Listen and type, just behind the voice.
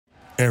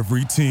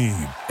Every team,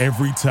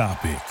 every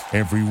topic,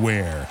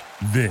 everywhere.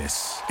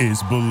 This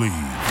is Believe.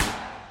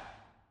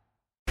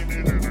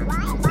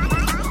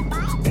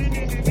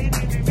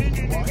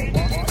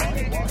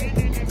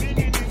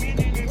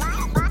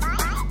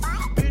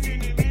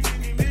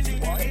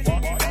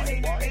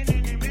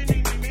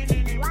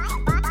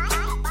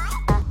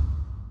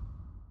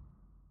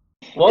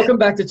 Welcome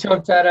back to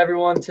Chump Chat,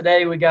 everyone.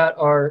 Today we got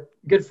our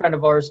good friend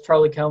of ours,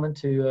 Charlie Kelman,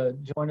 to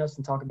join us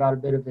and talk about a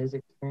bit of his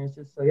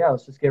experiences. So, yeah,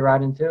 let's just get right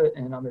into it.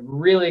 And I'm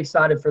really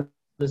excited for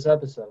this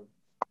episode.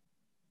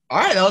 All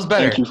right, that was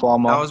better. Thank you,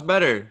 Farmer. That was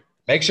better.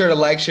 Make sure to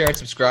like, share, and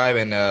subscribe,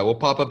 and we'll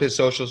pop up his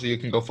social so you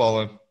can go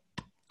follow him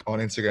on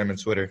Instagram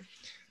and Twitter.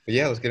 But,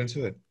 yeah, let's get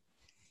into it.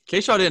 In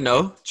case y'all didn't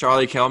know,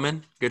 Charlie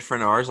Kelman, good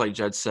friend of ours, like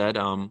Jed said,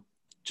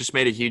 just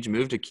made a huge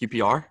move to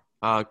QPR.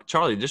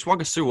 Charlie, just walk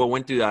us through what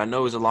went through that. I know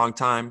it was a long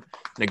time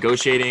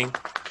negotiating.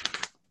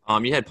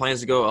 You had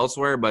plans to go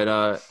elsewhere,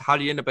 but how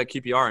do you end up at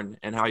QPR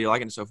and how are you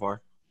liking it so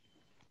far?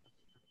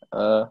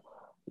 Yeah,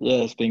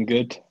 it's been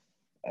good.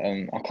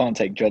 I can't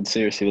take Judd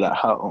seriously with that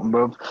hat on,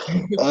 bro.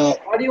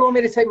 Why do you want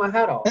me to take my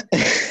hat off?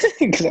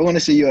 Because I want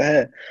to see your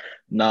hair.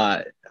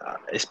 Nah,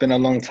 it's been a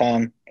long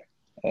time,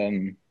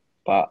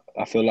 but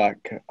I feel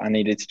like I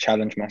needed to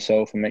challenge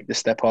myself and make the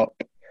step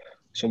up.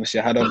 So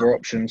obviously I had other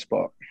options,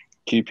 but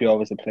QPR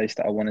was the place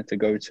that I wanted to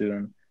go to,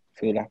 and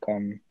feel like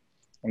I'm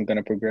going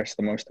to progress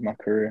the most of my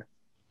career.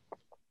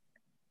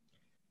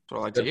 That's what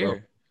I like to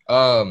hear.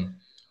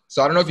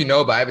 So I don't know if you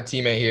know, but I have a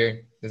teammate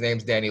here. His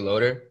name's Danny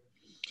Loader.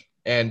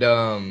 And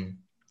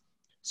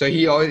so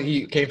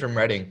he came from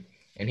Reading,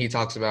 and he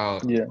talks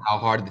about how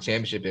hard the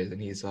championship is. And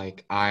he's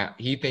like,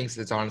 he thinks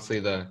it's honestly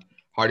the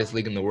hardest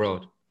league in the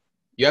world.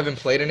 You haven't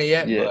played in it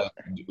yet,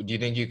 but do you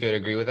think you could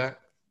agree with that?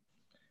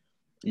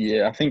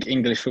 Yeah, I think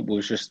English football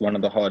is just one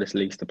of the hardest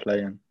leagues to play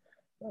in.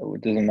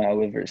 It doesn't matter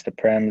whether it's the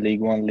Prem, League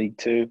One, League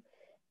Two.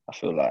 I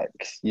feel like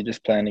you're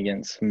just playing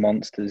against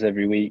monsters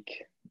every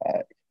week.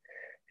 Like,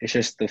 it's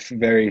just a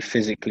very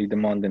physically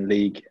demanding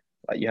league.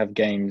 Like, you have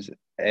games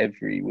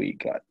every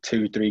week, like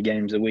 2-3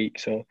 games a week.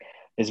 So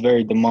it's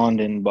very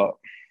demanding, but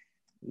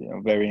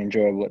very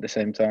enjoyable at the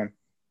same time.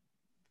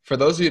 For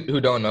those who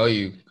don't know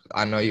you,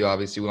 I know you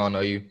obviously. We all know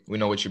you. We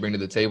know what you bring to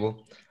the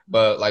table.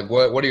 But like,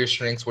 what are your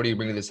strengths? What do you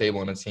bring to the table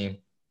on a team?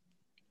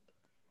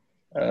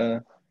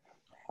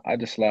 I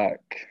just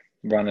like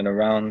running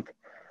around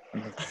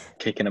and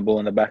kicking a ball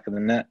in the back of the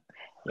net.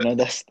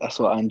 That's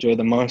what I enjoy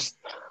the most.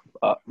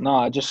 I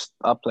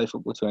play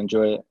football to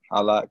enjoy it. I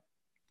like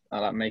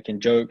making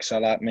jokes. I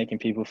like making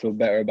people feel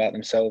better about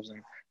themselves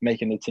and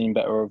making the team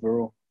better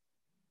overall.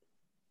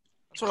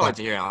 That's what I like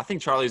to hear. I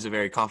think Charlie's a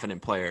very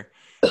confident player.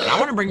 And I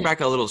want to bring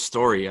back a little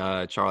story,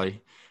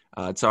 Charlie.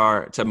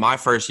 To my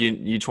first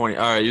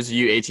U20, it was a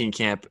U18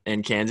 camp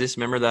in Kansas.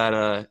 Remember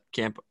that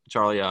camp,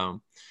 Charlie?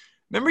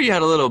 Remember you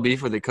had a little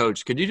beef with the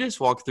coach. Could you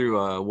just walk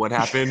through what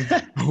happened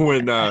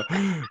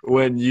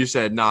when you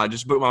said, "Nah,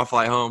 just book my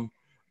flight home"?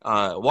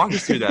 Walk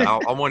us through that.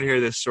 I want to hear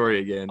this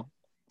story again.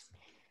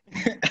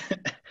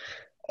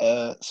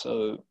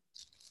 So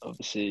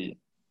obviously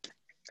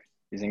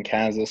he's in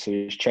Kansas, so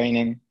he's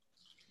training.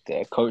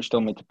 The coach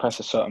told me to press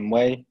a certain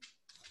way.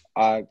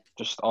 I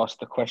just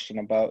asked the question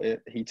about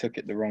it. He took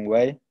it the wrong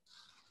way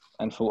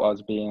and thought I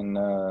was being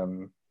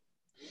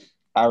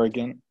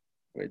arrogant,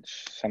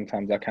 which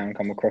sometimes I can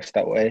come across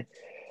that way.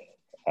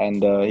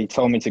 And he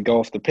told me to go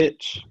off the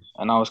pitch,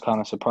 and I was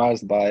kind of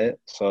surprised by it.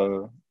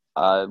 So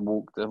I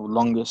walked the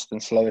longest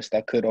and slowest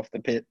I could off the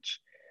pitch.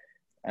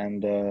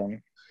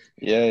 And,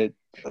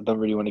 I don't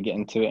really want to get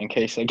into it in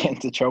case I get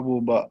into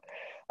trouble, but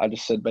I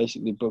just said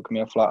basically book me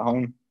a flight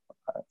home.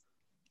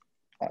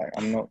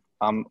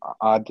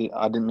 I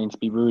didn't mean to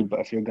be rude, but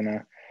if you're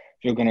gonna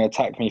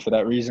attack me for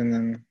that reason,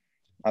 then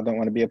I don't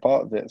want to be a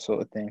part of it,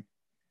 sort of thing.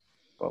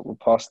 But we're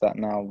past that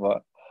now.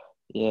 But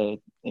yeah,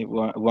 it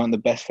weren't the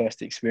best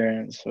first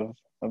experience of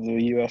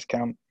the US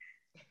camp.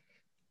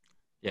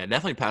 Yeah,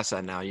 definitely past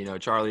that now.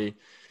 Charlie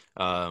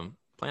playing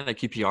at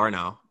QPR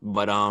now,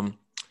 but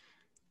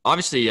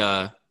obviously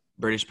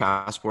British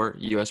passport,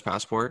 US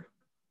passport.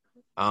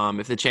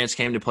 If the chance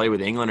came to play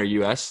with England or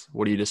US,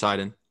 what are you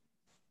deciding?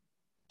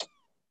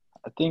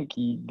 I think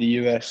the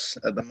US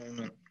at the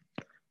moment.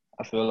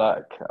 I feel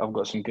like I've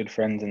got some good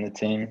friends in the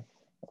team.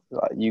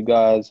 Like you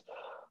guys,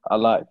 I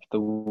like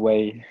the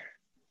way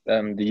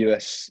the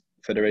US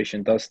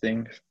Federation does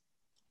things.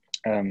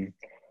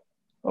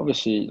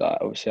 Obviously I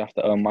have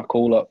to earn my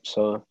call up.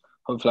 So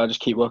hopefully I just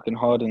keep working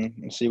hard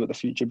and see what the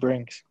future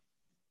brings.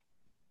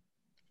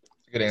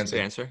 Good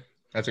answer.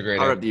 That's a great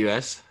answer. I'll rep the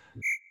US.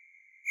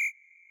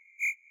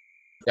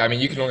 Yeah, I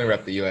mean, you can only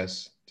rep the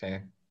US,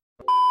 Tan.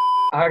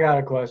 I got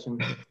a question.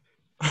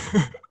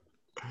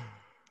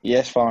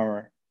 Yes,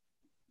 Farmer.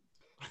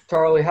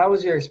 Charlie, how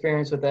was your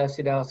experience with the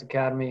FC Dallas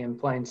Academy and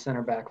playing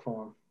center back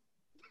for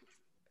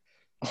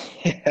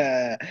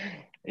him?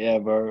 Yeah,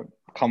 bro.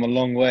 Come a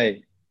long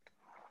way.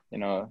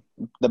 The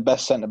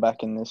best centre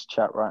back in this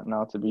chat right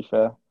now, to be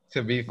fair.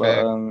 To be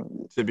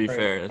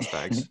fair. That's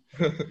facts.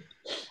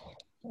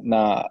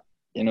 Nah,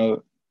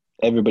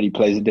 everybody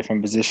plays a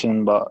different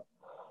position, but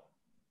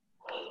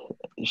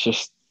it's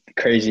just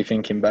crazy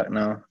thinking back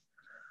now.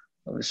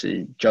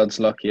 Obviously, Judd's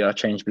lucky I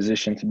changed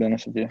position, to be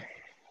honest with you.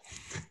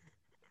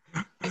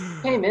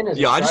 Came in as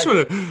Yeah, a I just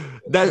striker.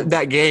 want to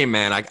that game,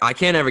 man. I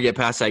can't ever get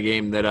past that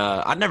game. That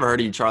I'd never heard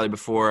of you, Charlie,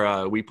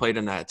 before we played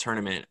in that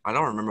tournament. I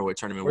don't remember what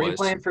tournament Were it you was.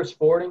 playing for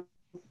Sporting?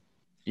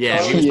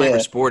 Yeah, we was playing Yeah.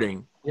 for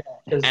Sporting, Yeah.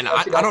 and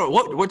I don't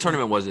what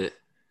tournament was it?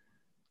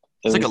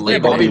 It's like a was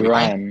league Bobby game.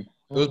 Ryan.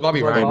 It was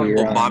Bobby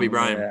Ryan. Bobby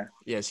Ryan. Yeah.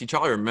 Yeah, see,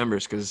 Charlie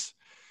remembers because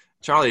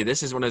Charlie,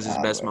 this is one of his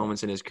best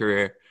moments in his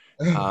career.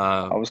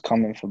 I was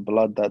coming for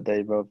blood that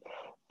day, bro.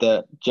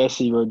 The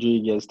Jesse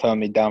Rodriguez turned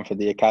me down for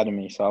the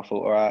academy, so I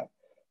thought, all right.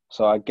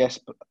 So I guess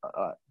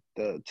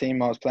the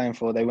team I was playing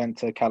for, they went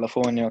to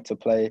California to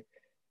play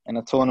in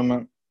a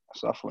tournament.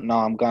 So I thought, no,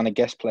 I'm going to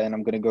guest play and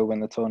I'm going to go win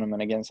the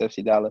tournament against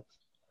FC Dallas.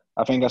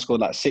 I think I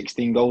scored like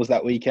 16 goals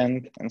that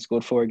weekend and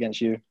scored 4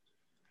 against you.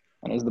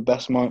 And it was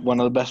the one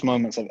of the best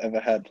moments I've ever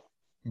had.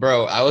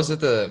 Bro, I was at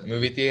the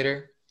movie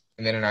theater,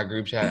 and then in our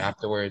group chat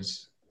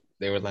afterwards,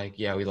 they were like,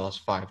 yeah, we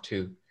lost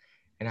 5-2.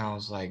 And I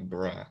was like,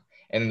 bruh.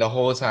 And the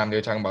whole time they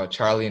were talking about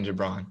Charlie and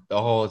Jabron.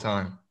 The whole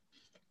time.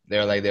 They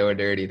were like, they were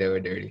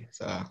dirty.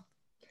 So,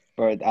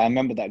 Bro, I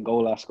remember that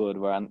goal I scored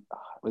was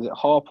it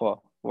Harper,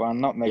 where I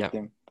nutmegged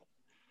him?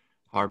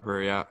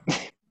 Harper, yeah.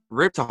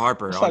 Rip to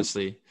Harper,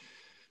 honestly.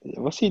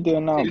 What's he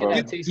doing now, bro?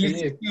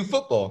 He's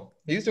football.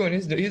 He's doing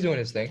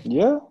his thing.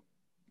 Yeah,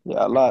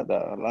 I like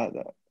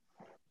that.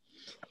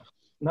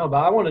 No, but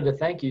I wanted to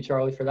thank you,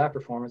 Charlie, for that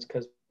performance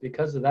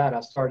because of that, I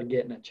started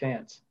getting a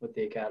chance with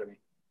the academy.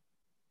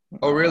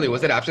 Oh, really?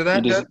 Was it after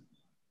that?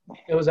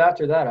 It was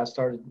after that I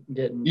started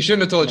getting. You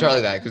shouldn't have told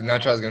Charlie that because now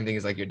Charlie's gonna think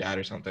he's like your dad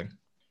or something.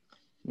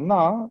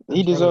 No,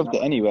 he deserved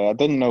it anyway. I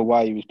didn't know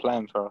why he was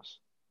playing for us.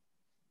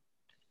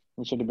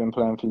 He should have been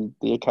playing for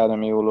the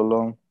academy all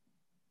along.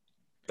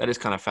 That is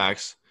kind of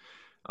facts.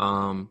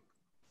 But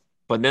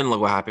then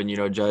look what happened. You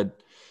know, Judd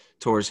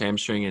tore his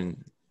hamstring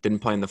and didn't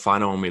play in the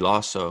final when we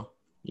lost. So,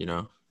 you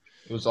know,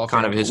 it was all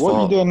kind of his fault. What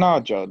are you doing now,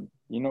 Judd?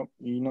 You're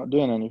not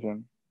doing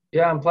anything.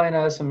 Yeah, I'm playing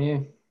at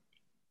SMU.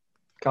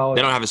 College.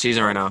 They don't have a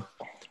season right now.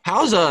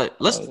 How's I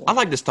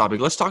like this topic.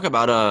 Let's talk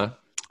about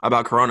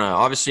Corona.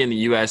 Obviously in the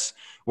US,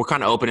 we're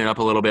kind of opening up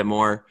a little bit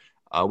more.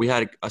 We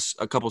had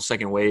a couple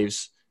second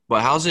waves,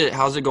 but how's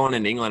it going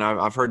in England?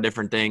 I've heard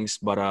different things,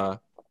 but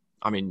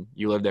I mean,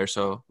 you live there,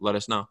 so let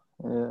us know.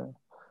 Yeah.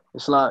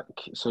 It's like,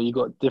 so you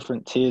got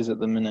different tiers at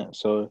the minute.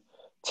 So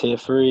tier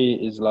 3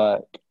 is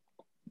like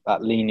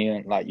that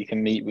lenient, like you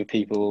can meet with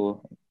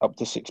people up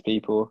to 6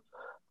 people.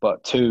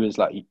 But 2 is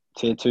like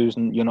tier 2 is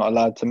you're not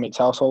allowed to mix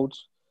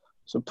households.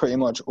 So pretty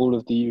much all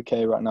of the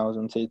UK right now is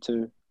on tier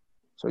 2.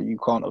 So you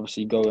can't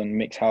obviously go and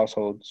mix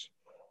households.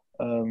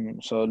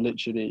 So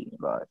literally,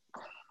 like,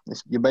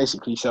 you're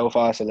basically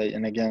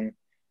self-isolating again.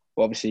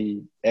 But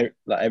obviously,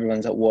 like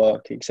everyone's at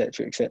work,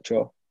 etc.,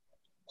 etc.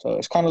 So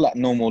it's kind of like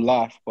normal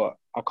life, but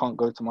I can't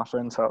go to my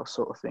friend's house,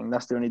 sort of thing.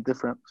 That's the only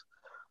difference.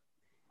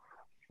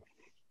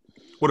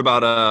 What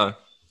about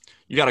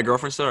you got a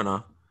girlfriend still or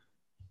no?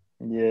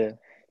 Yeah.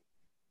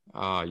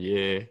 Oh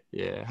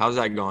yeah. How's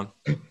that going?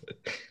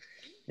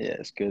 Yeah,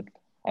 it's good.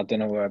 I don't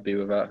know where I'd be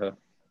without her.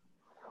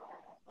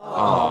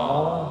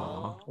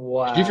 Oh,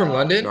 wow. You from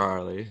London?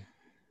 Charlie.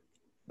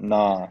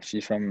 Nah,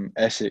 she's from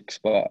Essex,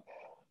 but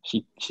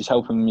she's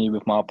helping me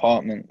with my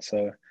apartment,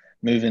 so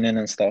moving in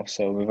and stuff.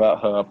 So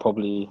without her,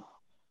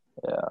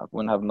 I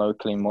wouldn't have no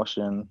clean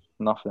washing,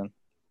 nothing.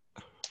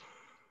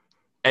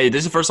 Hey, this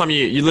is the first time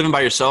you living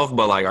by yourself,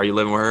 but like, are you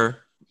living with her,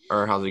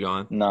 or how's it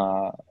going?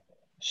 Nah,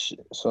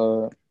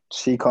 so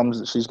she's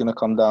gonna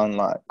come down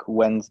like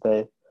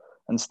Wednesday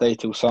and stay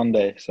till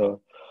Sunday.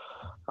 So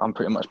I'm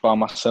pretty much by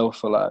myself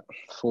for like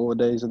 4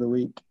 days of the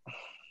week.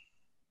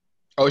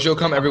 Oh, she'll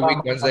come every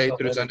week, Wednesday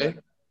through Sunday?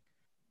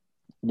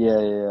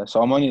 Yeah.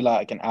 So I'm only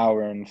like an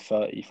hour and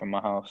 30 from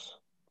my house.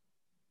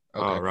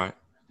 Okay. Oh, right.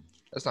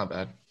 That's not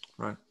bad.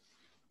 Right.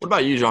 What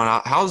about you,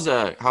 John?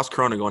 How's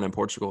Corona going in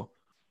Portugal?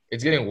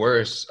 It's getting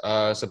worse.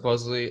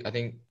 Supposedly, I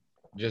think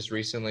just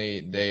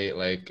recently they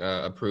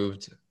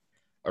approved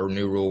a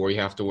new rule where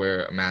you have to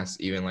wear a mask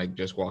even like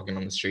just walking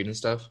on the street and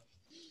stuff.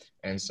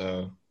 And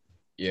so,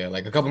 yeah,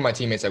 like a couple of my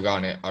teammates have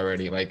gotten it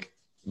already. Like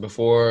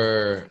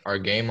before our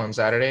game on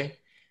Saturday,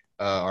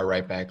 our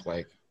right back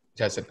like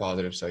tested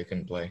positive, so he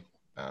couldn't play.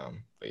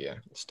 But yeah,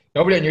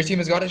 nobody on your team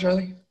has got it,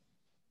 Charlie?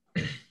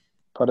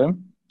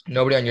 Pardon?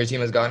 Nobody on your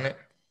team has gotten it?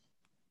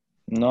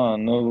 No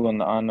one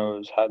that I know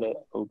has had it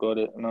or got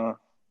it. No.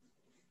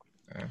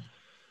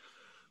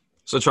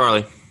 So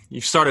Charlie,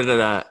 you started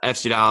at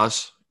FC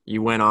Dallas.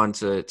 You went on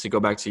to go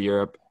back to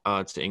Europe,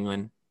 to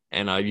England,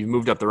 and you've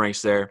moved up the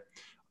ranks there.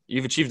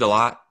 You've achieved a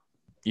lot.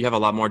 You have a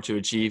lot more to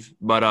achieve.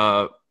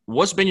 But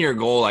what's been your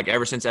goal, like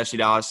ever since FC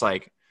Dallas,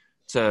 like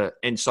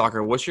in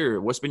soccer?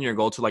 What's been your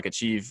goal to like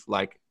achieve,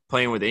 like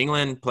playing with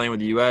England, playing with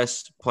the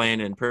US, playing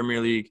in Premier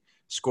League,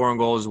 scoring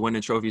goals,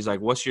 winning trophies? Like,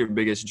 what's your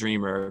biggest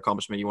dream or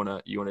accomplishment you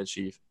wanna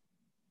achieve?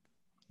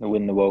 To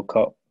win the World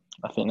Cup.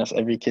 I think that's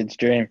every kid's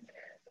dream.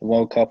 The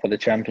World Cup or the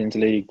Champions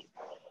League.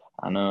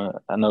 I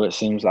know it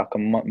seems like a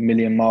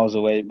million miles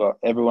away, but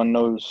everyone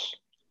knows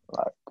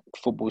like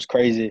football's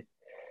crazy.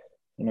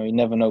 you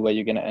never know where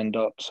you're going to end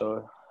up.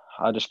 So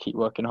I just keep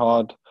working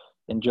hard,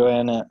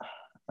 enjoying it,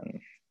 and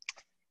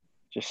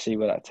just see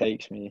where that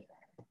takes me.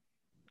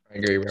 I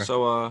agree, bro.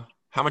 So,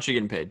 how much are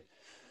you getting paid?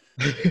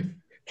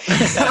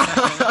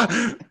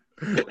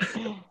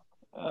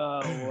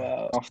 Oh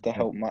wow! I have to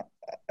help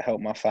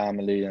my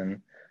family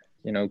and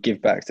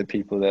give back to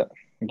people that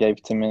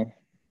gave to me.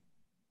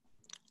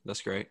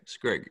 That's great. It's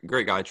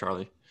great guy,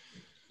 Charlie.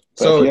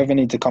 So if you ever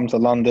need to come to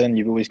London,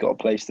 you've always got a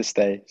place to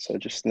stay. So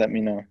just let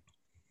me know.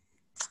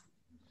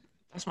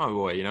 That's my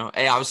boy.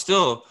 Hey, I was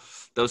still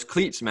those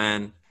cleats,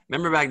 man.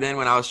 Remember back then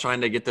when I was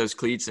trying to get those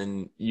cleats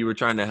and you were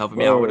trying to help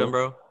me out with them,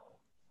 bro?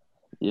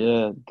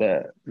 Yeah,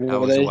 that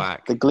was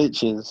whack. The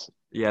glitches.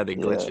 Yeah, the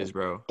glitches,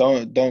 bro.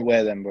 Don't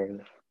wear them, bro.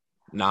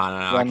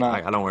 Nah.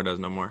 I don't wear those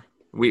no more.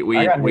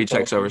 We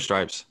checks over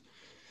stripes.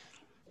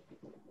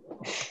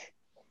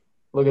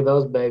 Look at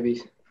those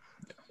babies.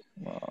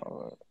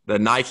 The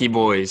Nike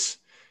boys.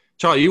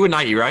 Charlie, you with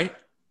Nike, right?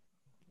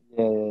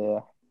 Yeah.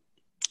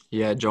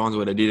 Yeah, John's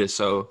with Adidas,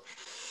 so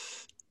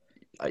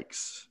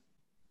yikes.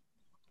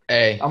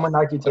 Hey, I'm with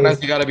Nike too.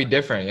 Sometimes you gotta be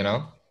different,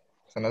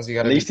 Sometimes you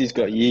gotta. At least he's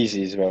got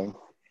Yeezys, bro.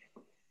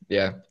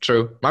 Yeah,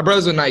 true. My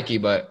brother's with Nike,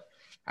 but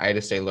I had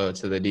to stay low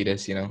to the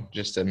Adidas,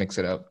 just to mix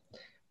it up.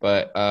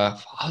 But I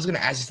was gonna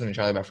ask you something,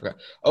 Charlie, but I forgot.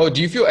 Oh,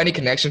 do you feel any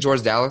connection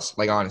towards Dallas?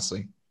 Like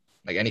honestly,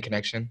 like any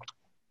connection?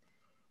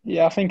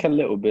 Yeah, I think a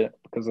little bit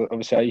because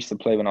obviously I used to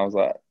play when I was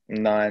like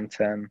 9,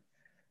 10.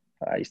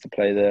 I used to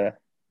play there.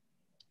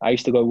 I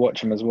used to go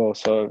watch them as well.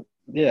 So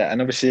yeah,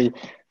 and obviously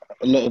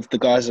a lot of the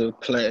guys are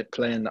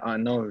playing that I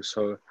know.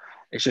 So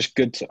it's just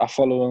good. I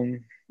follow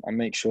them. I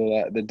make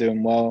sure that they're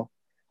doing well.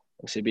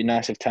 Obviously, it'd be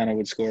nice if Tanner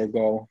would score a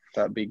goal.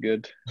 That'd be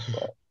good.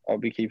 But I'll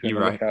be keeping a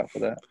lookout for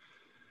that.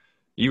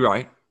 You're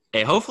right.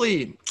 Hey,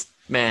 hopefully,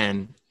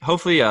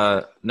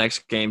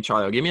 next game,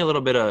 Charlie, give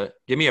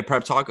me a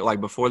prep talk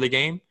like before the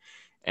game,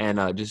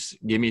 and just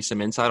give me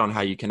some insight on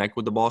how you connect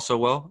with the ball so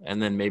well,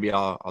 and then maybe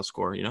I'll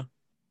score.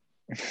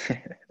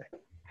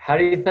 How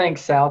do you think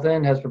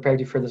Southend has prepared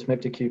you for this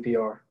move to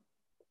QPR?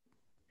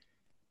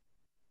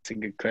 It's a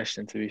good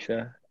question, to be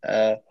fair.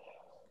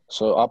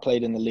 So I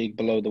played in the league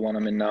below the one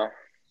I'm in now,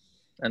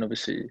 and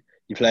obviously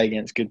you play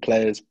against good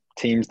players,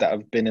 teams that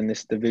have been in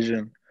this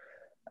division.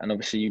 And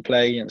obviously you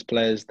play against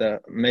players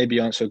that maybe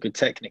aren't so good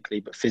technically,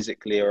 but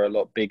physically are a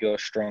lot bigger,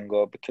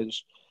 stronger,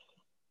 because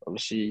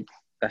obviously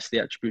that's the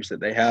attributes that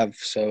they have.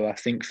 So I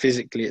think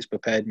physically it's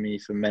prepared me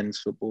for men's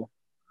football.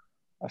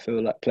 I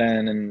feel like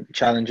playing and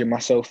challenging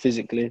myself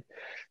physically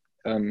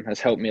has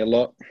helped me a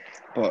lot.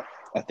 But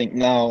I think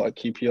now at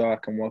QPR I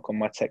can work on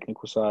my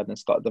technical side and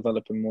start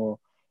developing more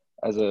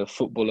as a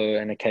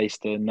footballer in a case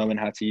to knowing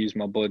how to use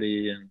my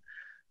body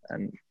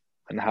and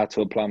how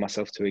to apply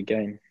myself to a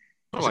game.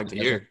 I like to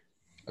hear.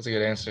 That's a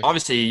good answer.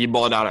 Obviously, you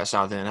balled out at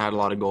Southend, had a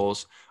lot of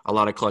goals, a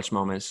lot of clutch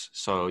moments.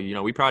 So,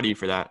 we proud of you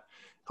for that.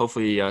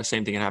 Hopefully,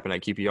 same thing can happen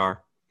at QPR.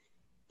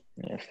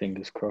 Yeah,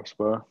 fingers crossed,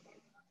 bro.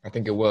 I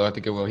think it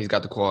will. He's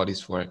got the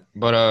qualities for it.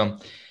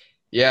 But,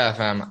 yeah,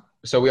 fam.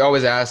 So we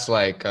always ask,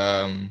 we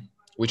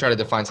try to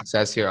define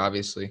success here,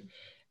 obviously.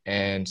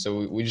 And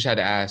so we just had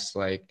to ask,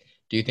 do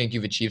you think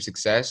you've achieved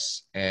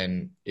success?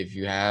 And if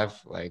you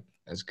have,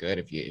 that's good.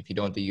 If you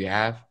don't think you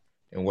have,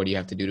 and what do you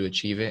have to do to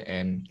achieve it?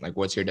 And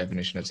what's your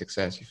definition of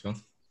success, you feel?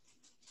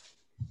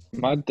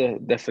 My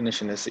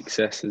definition of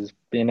success is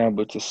being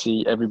able to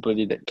see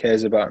everybody that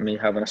cares about me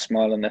having a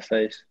smile on their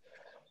face.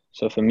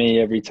 So for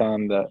me, every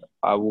time that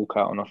I walk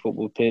out on a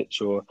football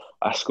pitch or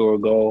I score a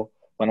goal,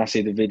 when I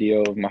see the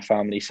video of my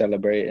family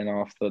celebrating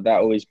after, that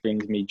always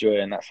brings me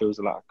joy and that feels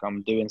like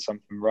I'm doing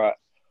something right.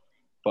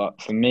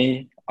 But for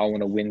me, I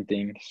want to win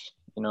things.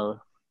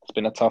 It's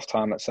been a tough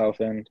time at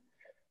Southend,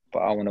 but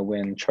I want to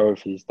win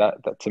trophies.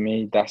 That to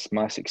me, that's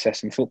my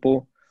success in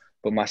football.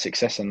 But my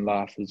success in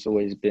life has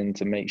always been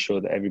to make sure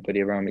that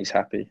everybody around me is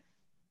happy.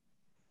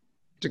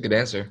 It's a good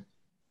answer.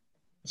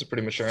 It's a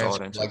pretty mature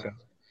answer.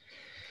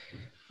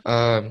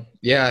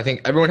 Yeah, I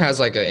think everyone has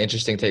an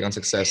interesting take on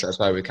success. That's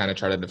why we kind of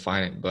try to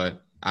define it.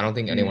 But I don't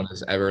think anyone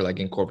has ever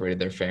incorporated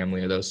their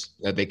family or those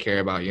that they care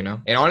about, And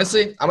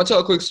honestly, I'm gonna tell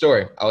a quick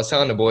story. I was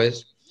telling the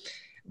boys,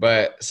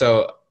 but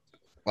so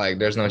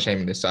there's no shame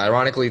in this. So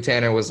ironically,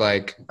 Tanner was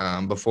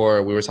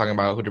before we were talking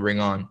about who to bring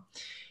on,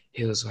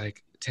 he was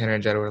Tanner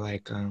and Jed were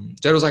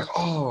Jed was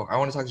oh, I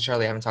want to talk to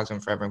Charlie. I haven't talked to him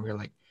forever. And we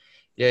were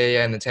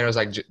yeah. And then Tanner was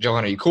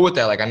Johan, are you cool with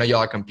that? I know y'all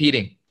are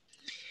competing.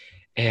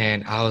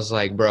 And I was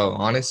bro,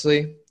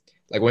 honestly,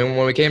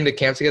 when we came to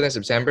camp together in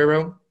September,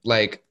 bro,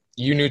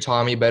 you knew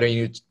Tommy better,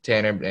 you knew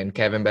Tanner and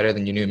Kevin better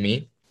than you knew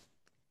me.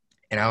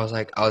 And I was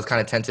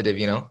kind of tentative,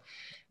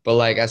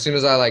 But as soon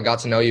as I got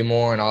to know you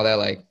more and all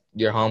that,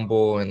 you're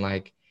humble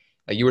and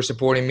you were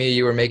supporting me,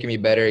 you were making me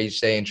better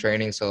each day in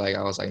training. So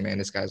I was man,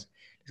 this guy's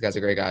a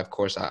great guy. Of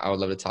course, I would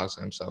love to talk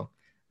to him. So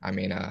I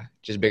mean,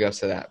 just big ups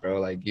to that,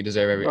 bro. You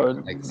deserve every.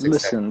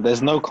 Listen,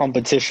 there's no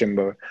competition,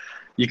 bro.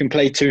 You can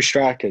play two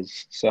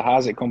strikers. So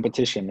how's it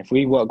competition? If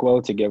we work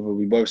well together,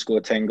 we both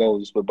score 10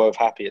 goals. We're both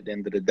happy at the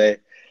end of the day.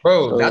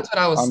 Bro, So that's what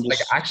I was I'm like.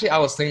 just Actually, I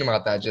was thinking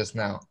about that just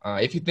now.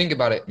 If you think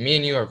about it, me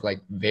and you are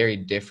like very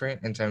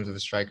different in terms of the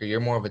striker. You're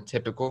more of a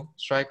typical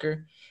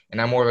striker,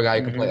 and I'm more of a guy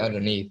who can play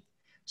underneath.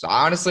 So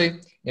honestly,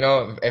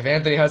 if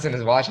Anthony Hudson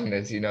is watching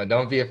this,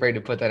 don't be afraid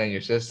to put that in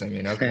your system.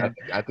 'Cause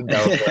I think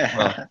that would work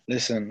well.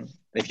 Listen,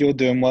 if you're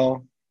doing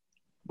well,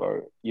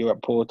 bro, you're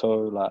at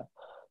Porto, like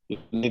you're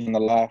living the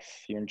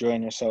life, you're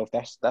enjoying yourself.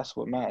 That's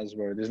what matters,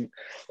 bro.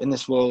 In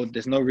this world,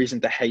 there's no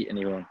reason to hate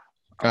anyone.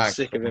 I'm Facts,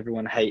 sick of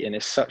everyone hating.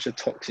 It's such a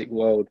toxic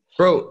world.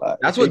 bro.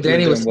 That's what People are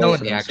Danny was doing well telling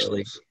for me. Actually,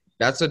 themselves.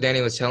 that's what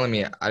Danny was telling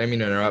me. I didn't mean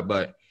to interrupt,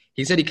 but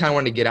he said he kind of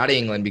wanted to get out of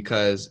England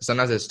because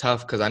sometimes it's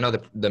tough. Because I know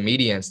the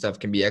media and stuff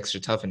can be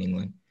extra tough in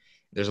England.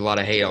 There's a lot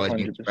of hate always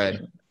being spread.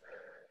 100%.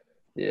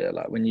 Yeah,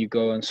 like when you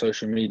go on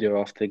social media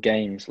after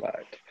games,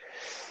 like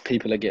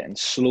people are getting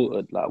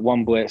slaughtered. Like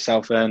one boy at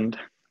Southend,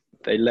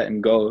 they let him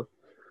go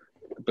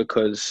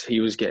because he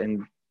was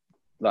getting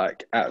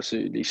like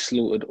absolutely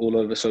slaughtered all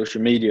over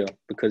social media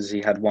because he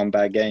had one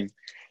bad game,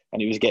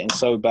 and he was getting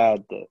so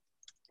bad that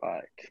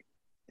like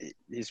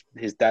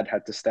his dad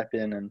had to step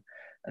in and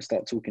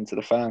start talking to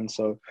the fans.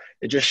 So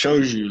it just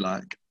shows you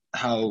like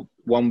how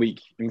 1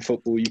 week in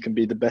football you can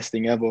be the best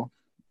thing ever,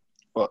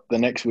 but the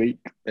next week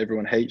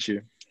everyone hates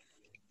you.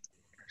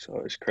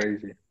 So it's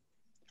crazy.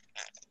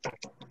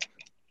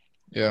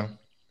 Yeah,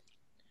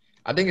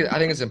 I think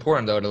it's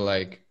important though to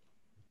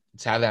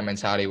have that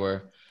mentality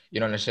where you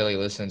don't necessarily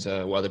listen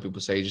to what other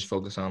people say. You just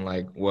focus on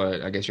like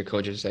what I guess your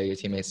coaches say, your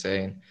teammates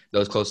say, and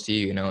those close to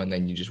you, and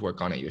then you just work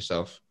on it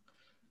yourself.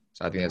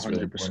 So I think that's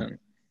really 100%. important.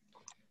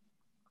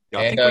 Yeah,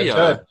 I And think we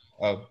Judd,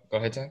 go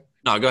ahead, Tim.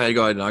 No, go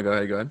ahead. No, go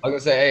ahead. I was gonna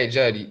say, hey,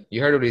 Judd,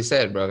 you heard what he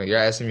said, bro. You're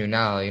at SMU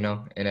now. In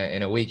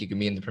a week you could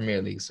be in the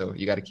Premier League, so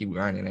you got to keep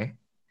grinding, eh?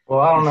 Well,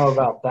 I don't know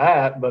about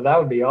that, but that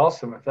would be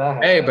awesome if that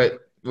happened. Hey,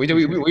 but we've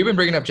been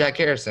bringing up Jack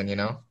Harrison.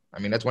 I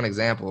mean that's one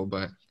example,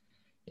 but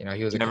he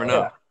was. You never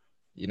know.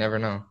 You never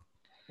know.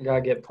 You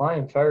gotta get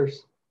playing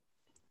first.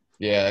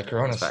 Yeah,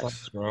 Corona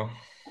sucks, bro.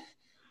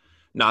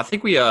 No, I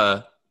think we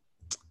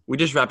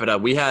just wrap it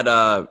up. We had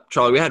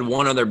Charlie. We had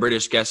one other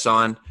British guest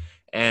on,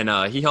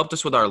 and he helped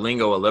us with our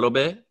lingo a little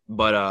bit,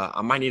 but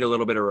I might need a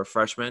little bit of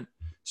refreshment.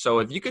 So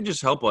if you could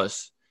just help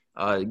us,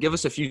 give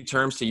us a few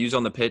terms to use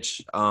on the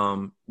pitch.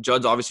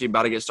 Judd's obviously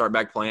about to start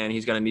back playing.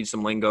 He's gonna need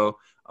some lingo.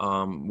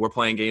 We're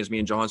playing games, me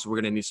and John, so we're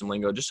gonna need some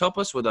lingo. Just help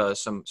us with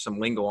some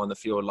lingo on the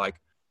field,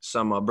 like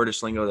some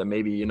British lingo that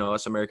maybe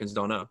us Americans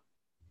don't know.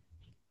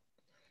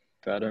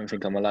 But I don't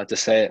think I'm allowed to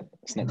say it.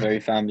 It's not very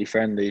family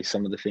friendly,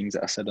 some of the things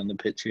that I said on the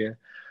pitch here.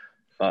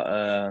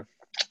 But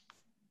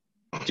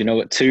do you know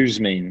what twos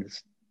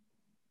means?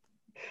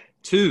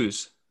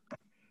 Twos?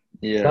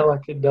 Yeah. Is that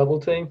like a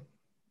double team?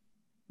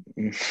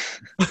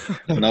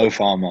 No,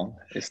 Farmer.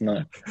 It's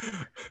not.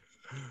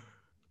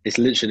 It's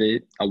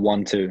literally a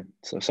 1-2.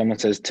 So if someone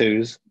says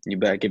twos, you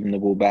better give them the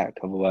ball back.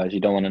 Otherwise, you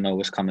don't want to know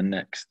what's coming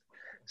next.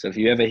 So if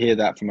you ever hear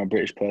that from a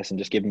British person,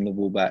 just give them the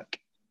ball back.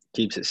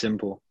 Keeps it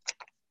simple.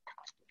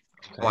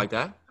 I like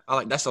that.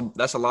 That's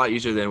a lot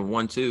easier than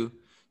 1-2.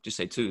 Just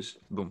say twos.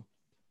 Boom.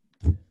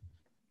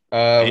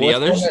 Any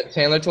others?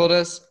 Chandler told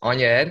us on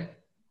your head.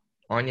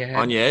 On your head.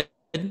 On your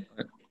head.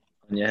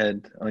 On your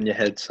head. On your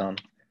head, son.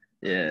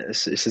 Yeah,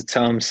 it's a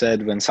term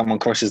said when someone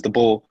crosses the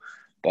ball,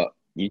 but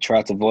you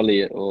try to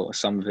volley it or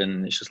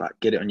something. It's just like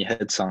get it on your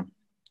head, son.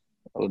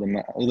 All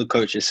the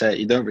coaches say it.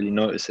 You don't really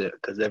notice it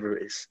because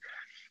it's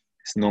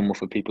normal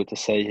for people to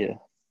say here.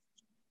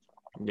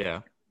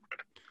 Yeah.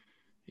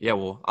 Yeah,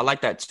 well, I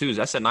like that too.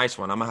 That's a nice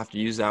one. I'm going to have to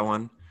use that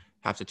one.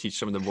 Have to teach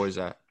some of the boys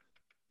that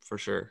for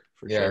sure.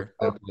 Sure.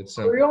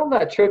 Were you on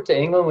that trip to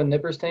England with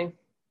Nipper's team?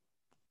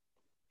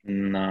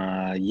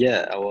 Nah,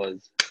 yeah, I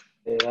was.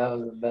 Yeah, that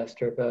was the best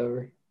trip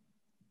ever.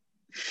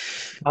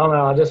 I don't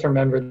know. I just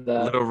remembered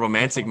that. A little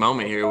romantic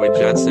moment here with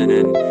Judson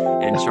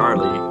and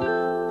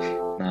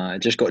Charlie. Nah, I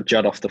just got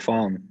Judd off the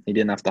farm. He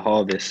didn't have to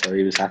harvest, so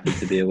he was happy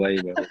to be away.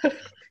 Bro.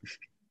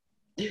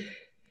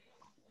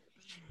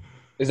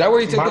 Is that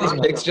where you took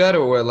those pics, Judd,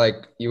 or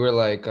you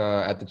were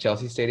at the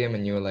Chelsea stadium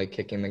and you were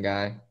kicking the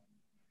guy?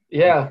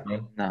 Yeah.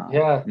 No.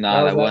 Yeah.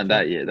 No, that weren't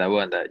that year. No.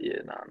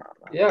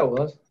 Yeah, it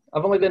was.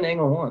 I've only been to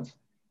England once.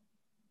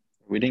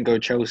 We didn't go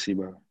Chelsea,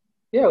 bro.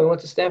 Yeah, we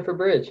went to Stamford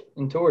Bridge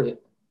and toured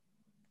it.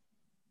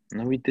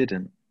 No, we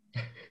didn't.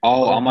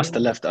 Oh, I must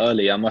have left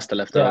early. Yeah,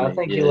 I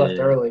think you left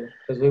early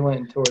because we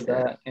went and toured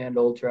that and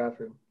Old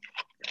Trafford.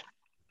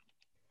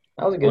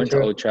 That was a good trip. I went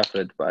to Old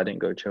Trafford, but I didn't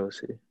go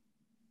Chelsea.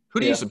 Who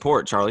do you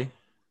support, Charlie?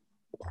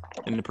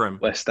 In the Prem?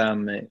 West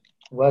Ham, mate.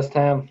 West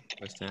Ham.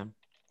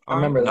 I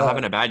remember that. Not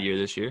having a bad year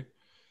this year.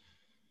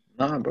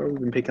 No, bro, we've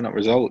been picking up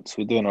results.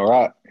 We're doing all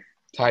right.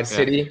 Tied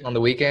City on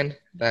the weekend.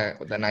 That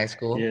nice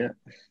goal. Yeah.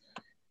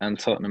 And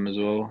Tottenham as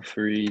well.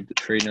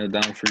 3-0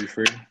 down,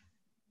 3-3.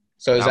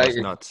 So is that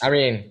nuts. I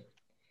mean,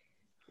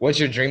 what's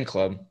your dream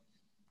club?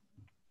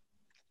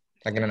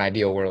 Like in an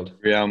ideal world.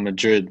 Real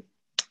Madrid.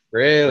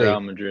 Really? Real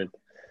Madrid.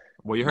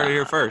 Well, you heard it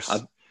here first.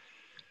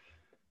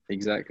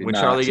 Exactly. When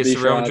Charlie gets to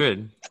Real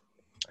Madrid.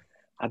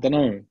 I don't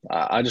know.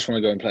 I just want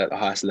to go and play at the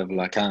highest level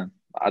I can.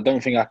 I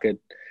don't think I could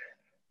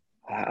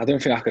I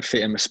don't think I could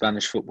fit in with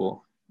Spanish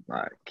football.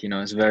 Like,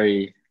 it's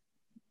very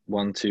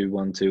 1-2,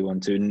 1-2,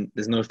 1-2.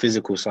 There's no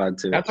physical side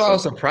to it. That's why I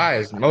was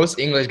surprised. Most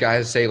English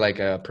guys say like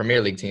a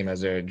Premier League team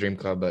as their dream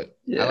club, but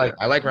yeah,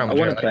 I like Real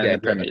Madrid. I want to play in the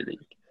Premier League.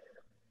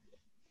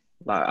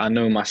 Like, I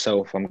know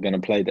myself, I'm going to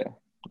play there.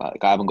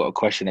 Like, I haven't got a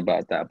question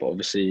about that. But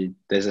obviously,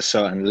 there's a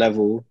certain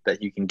level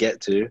that you can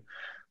get to,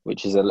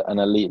 which is an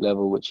elite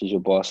level, which is your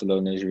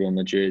Barcelona's, Real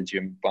Madrid,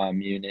 your Bayern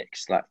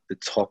Munich's, like the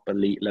top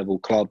elite level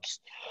clubs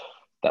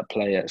that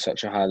play at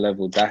such a high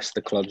level. That's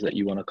the clubs that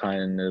you want to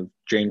kind of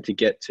dream to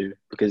get to,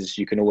 because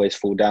you can always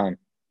fall down.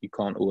 You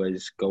can't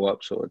always go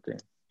up, sort of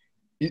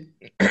thing.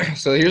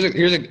 So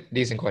here's a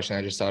decent question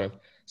I just thought of.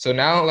 So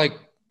now, like,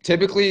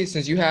 typically,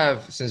 since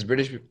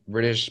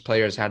British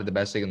players had the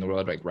best league in the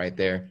world, like right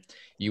there,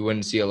 you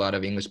wouldn't see a lot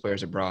of English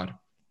players abroad.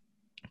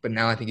 But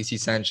now I think you see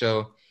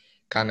Sancho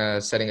kind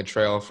of setting a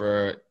trail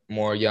for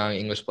more young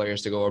English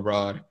players to go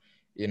abroad.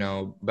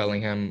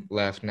 Bellingham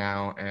left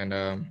now, and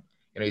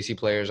you see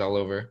players all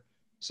over.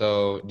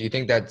 So do you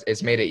think that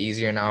it's made it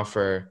easier now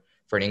for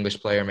an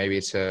English player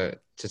maybe to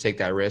take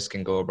that risk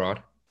and go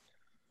abroad?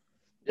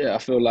 Yeah, I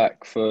feel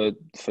like for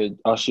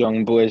us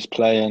young boys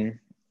playing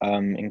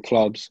in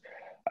clubs,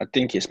 I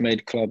think it's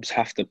made clubs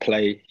have to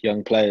play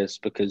young players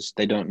because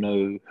they don't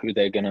know who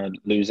they're going to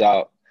lose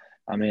out.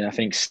 I mean, I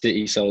think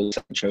City sold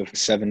Sancho for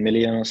 7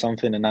 million or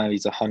something, and now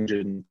he's a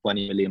 £120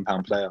 million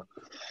player.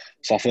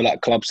 So I feel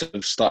like clubs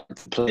have started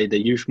to play the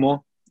youth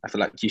more. I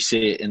feel like you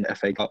see it in the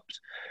FA Cups.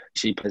 You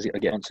see players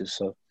get answers.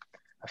 So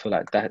I feel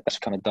like that's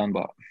kind of done.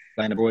 But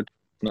playing abroad,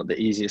 not the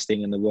easiest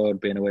thing in the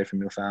world, being away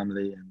from your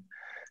family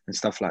and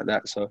stuff like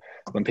that. So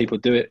when people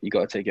do it, you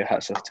got to take your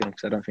hats off to them,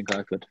 because I don't think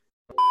I could.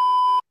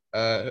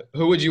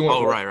 Who would you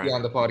want to be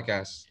on the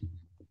podcast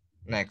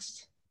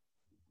next?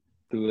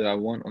 Who would I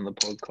want on the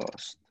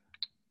podcast?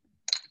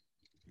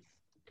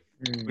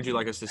 Would you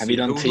like us to see?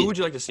 Who would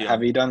you like to see?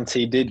 Have you done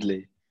T.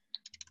 Diddley?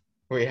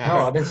 No,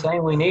 I've been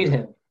saying we need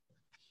him.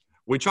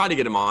 We tried to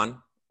get him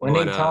on, but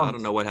I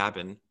don't know what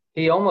happened.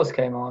 He almost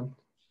came on.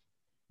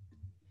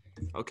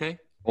 Okay.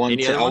 I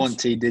want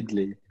T.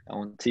 Diddley. I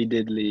want T.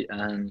 Diddley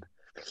and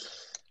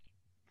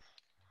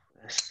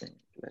let's think.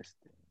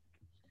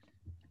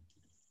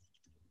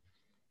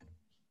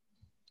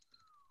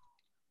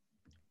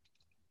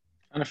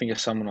 I'm trying to think of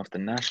someone off the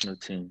national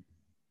team.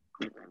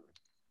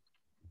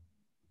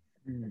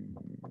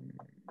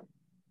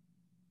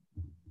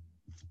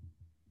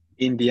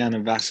 Indiana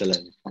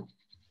Vassilev. I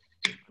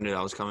knew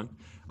that was coming.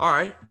 All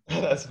right.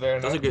 That's fair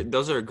enough.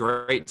 Those are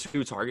great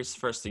 2 targets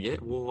for us to get.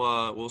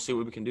 We'll see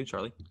what we can do,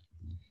 Charlie.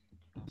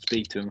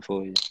 Speak to him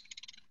for you.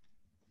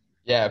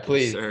 Yeah,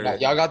 please. Yes,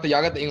 y'all got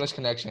the English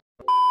connection.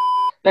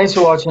 Thanks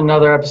for watching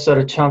another episode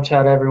of Chump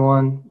Chat,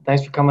 everyone.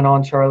 Thanks for coming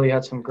on. Charlie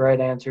had some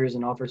great answers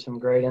and offered some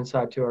great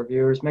insight to our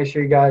viewers. Make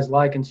sure you guys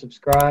like and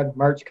subscribe.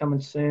 Merch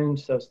coming soon,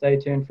 so stay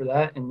tuned for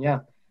that. And yeah,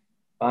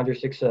 find your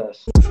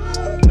success.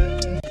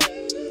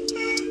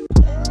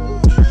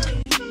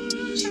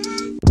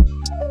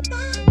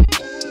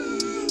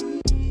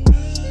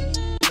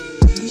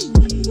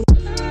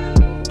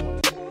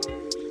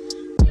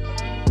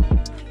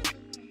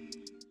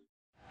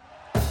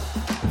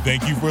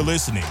 Thank you for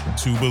listening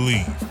to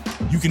Believe.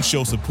 You can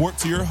show support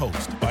to your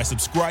host by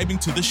subscribing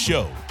to the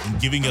show and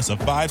giving us a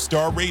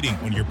 5-star rating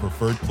on your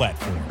preferred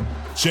platform.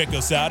 Check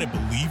us out at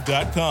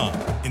Believe.com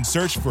and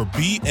search for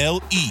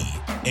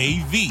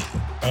BLEAV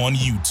on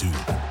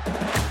YouTube.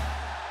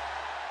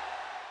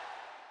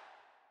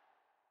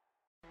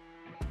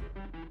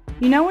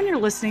 You know when you're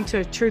listening to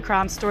a true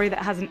crime story that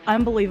has an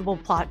unbelievable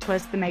plot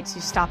twist that makes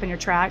you stop in your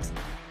tracks?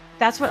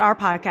 That's what our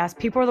podcast,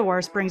 People Are the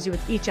Worst, brings you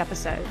with each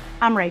episode.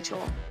 I'm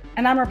Rachel.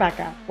 And I'm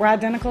Rebecca. We're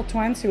identical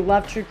twins who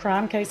love true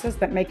crime cases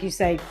that make you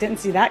say, didn't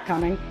see that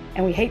coming,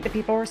 and we hate the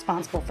people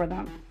responsible for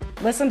them.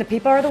 Listen to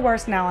People Are the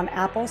Worst now on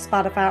Apple,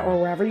 Spotify,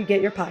 or wherever you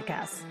get your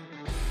podcasts.